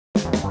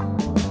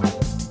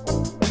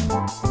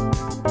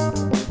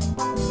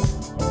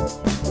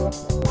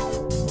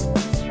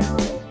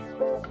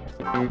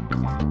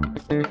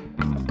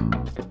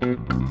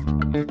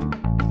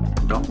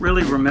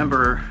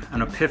remember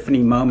an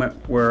epiphany moment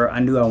where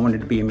I knew I wanted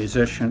to be a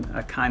musician.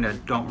 I kind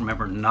of don't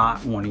remember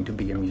not wanting to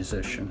be a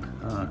musician.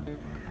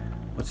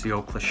 What's the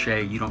old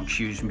cliche? You don't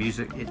choose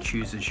music, it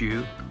chooses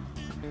you.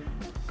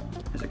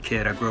 As a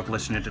kid, I grew up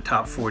listening to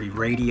top 40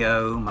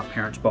 radio. My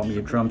parents bought me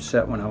a drum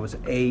set when I was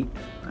 8.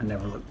 I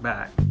never looked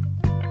back.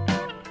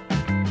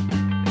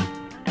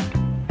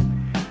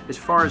 As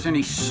far as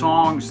any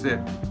specific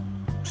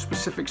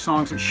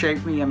songs that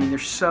shaped me, I mean,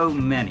 there's so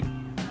many.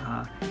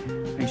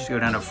 I used to go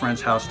down to a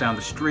friend's house down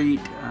the street.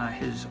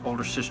 His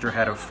older sister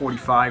had a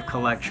 45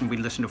 collection. We'd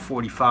listen to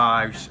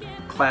 45s,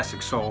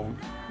 classic soul,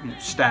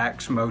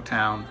 Stax,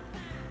 Motown.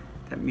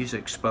 That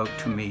music spoke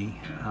to me.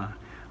 A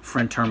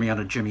friend turned me on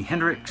to Jimi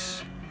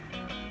Hendrix.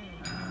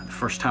 The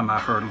first time I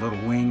heard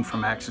Little Wing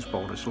from Axis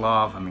Bold as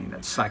Love, I mean,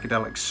 that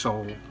psychedelic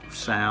soul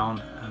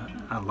sound,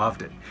 I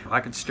loved it. I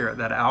could stare at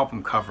that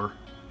album cover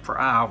for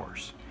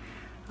hours.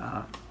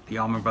 The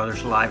Allman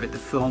Brothers live at the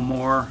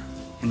Fillmore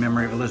in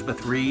memory of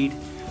Elizabeth Reed.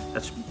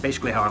 That's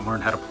basically how I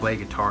learned how to play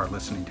guitar,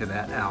 listening to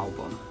that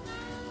album.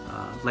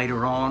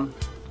 Later on,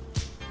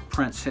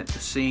 Prince hit the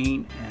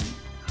scene and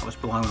I was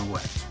blown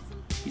away.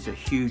 He's a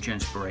huge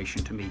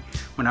inspiration to me.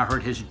 When I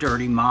heard his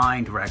Dirty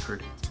Mind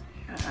record,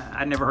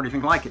 I'd never heard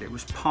anything like it. It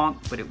was punk,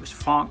 but it was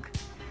funk.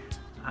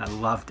 I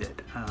loved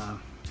it.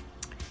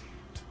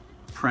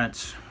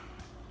 Prince,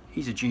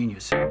 he's a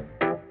genius.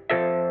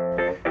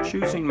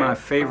 Choosing my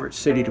favorite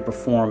city to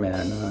perform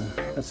in,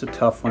 that's a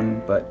tough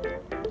one, but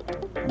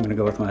I'm going to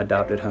go with my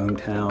adopted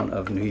hometown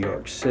of New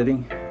York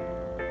City.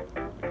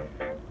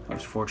 I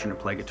was fortunate to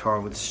play guitar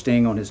with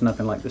Sting on his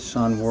Nothing Like the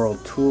Sun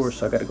World Tour,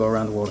 so I got to go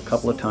around the world a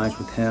couple of times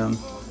with him.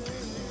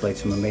 Played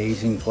some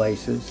amazing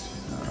places.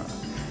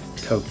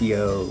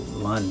 Tokyo,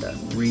 London,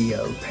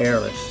 Rio,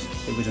 Paris.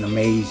 It was an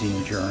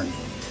amazing journey,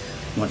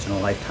 once in a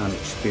lifetime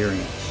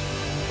experience.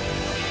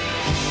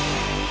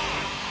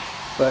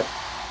 But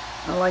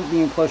I like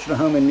being closer to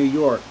home in New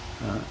York.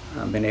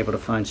 I've been able to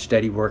find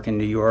steady work in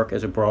New York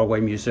as a Broadway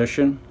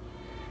musician.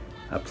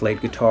 I played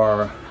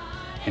guitar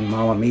in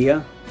Mamma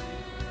Mia.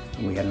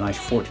 We had a nice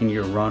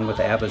 14-year run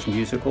with ABBA's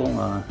musical.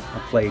 I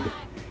played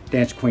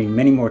Dance Queen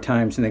many more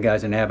times than the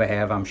guys in ABBA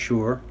have, I'm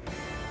sure.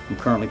 I'm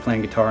currently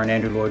playing guitar in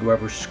Andrew Lloyd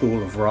Webber's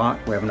School of Rock.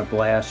 We're having a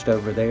blast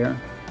over there.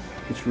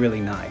 It's really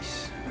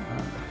nice.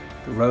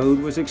 The road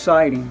was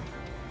exciting,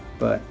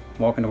 but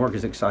walking to work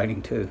is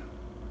exciting too.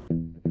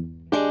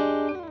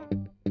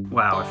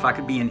 Wow, if I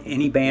could be in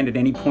any band at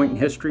any point in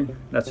history,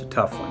 that's a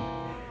tough one.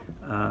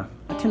 I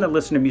tend to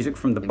listen to music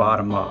from the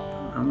bottom up.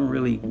 I'm a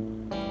really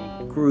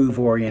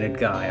groove-oriented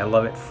guy. I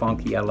love it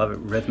funky, I love it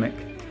rhythmic.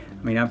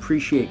 I mean, I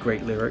appreciate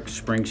great lyrics,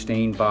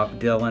 Springsteen, Bob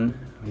Dylan.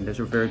 I mean, those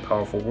are very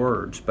powerful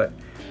words, but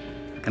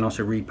I can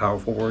also read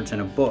powerful words in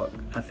a book.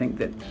 I think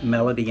that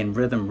melody and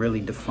rhythm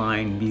really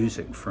define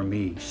music for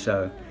me,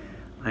 so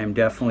I am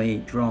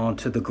definitely drawn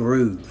to the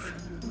groove.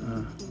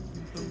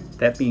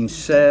 That being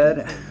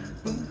said,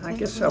 I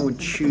guess I would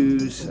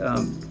choose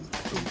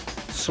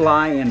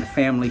Sly and the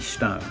Family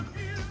Stone,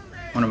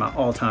 one of my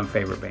all-time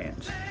favorite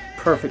bands.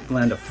 Perfect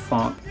blend of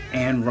funk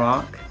and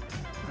rock,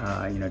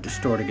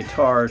 distorted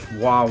guitars,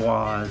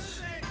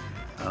 wah-wahs,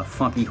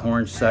 funky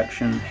horn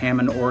section,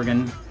 Hammond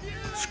organ,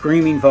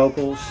 screaming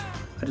vocals.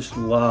 I just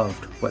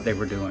loved what they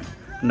were doing.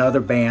 Another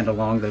band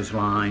along those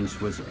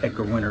lines was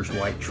Edgar Winter's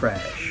White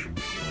Trash.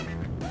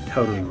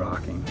 Totally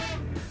rocking.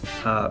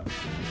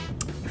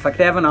 If I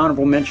could have an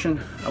honorable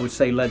mention, I would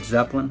say Led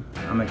Zeppelin.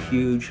 I'm a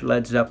huge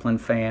Led Zeppelin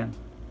fan.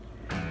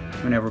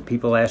 Whenever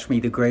people ask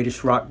me the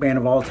greatest rock band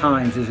of all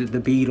times, is it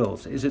the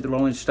Beatles, is it the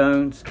Rolling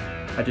Stones?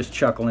 I just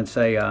chuckle and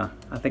say, I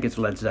think it's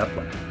Led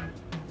Zeppelin.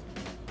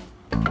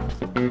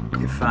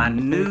 If I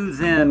knew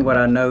then what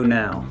I know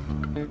now,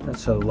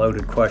 that's a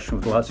loaded question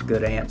with lots of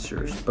good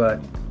answers, but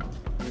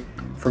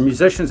for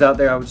musicians out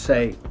there, I would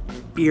say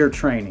ear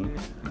training.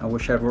 I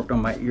wish I'd worked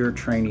on my ear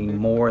training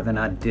more than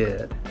I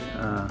did.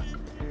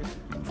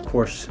 Of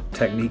course,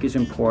 technique is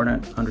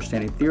important,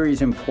 understanding theory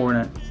is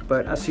important,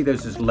 but I see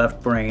those as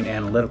left brain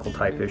analytical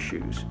type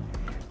issues.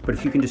 But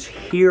if you can just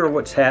hear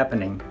what's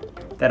happening,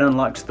 that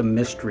unlocks the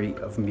mystery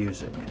of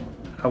music.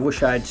 I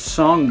wish I'd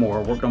sung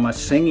more, worked on my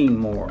singing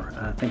more.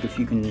 I think if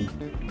you can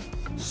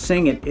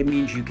sing it, it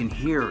means you can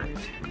hear it.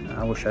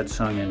 I wish I'd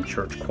sung in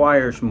church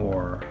choirs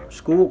more,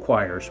 school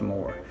choirs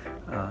more.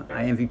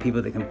 I envy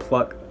people that can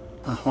pluck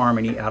a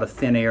harmony out of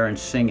thin air and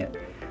sing it.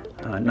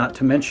 Not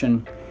to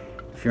mention,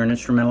 if you're an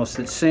instrumentalist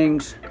that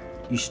sings,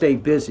 you stay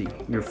busy.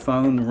 Your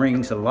phone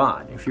rings a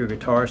lot. If you're a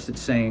guitarist that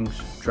sings,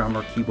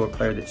 drummer, keyboard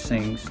player that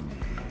sings.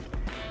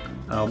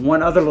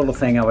 One other little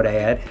thing I would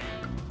add,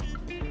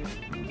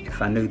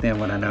 if I knew then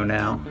what I know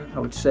now, I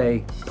would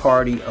say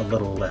party a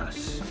little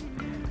less.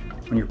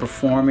 When you're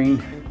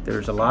performing,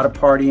 there's a lot of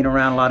partying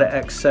around, a lot of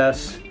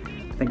excess.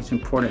 I think it's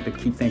important to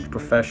keep things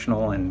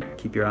professional and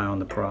keep your eye on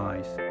the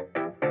prize.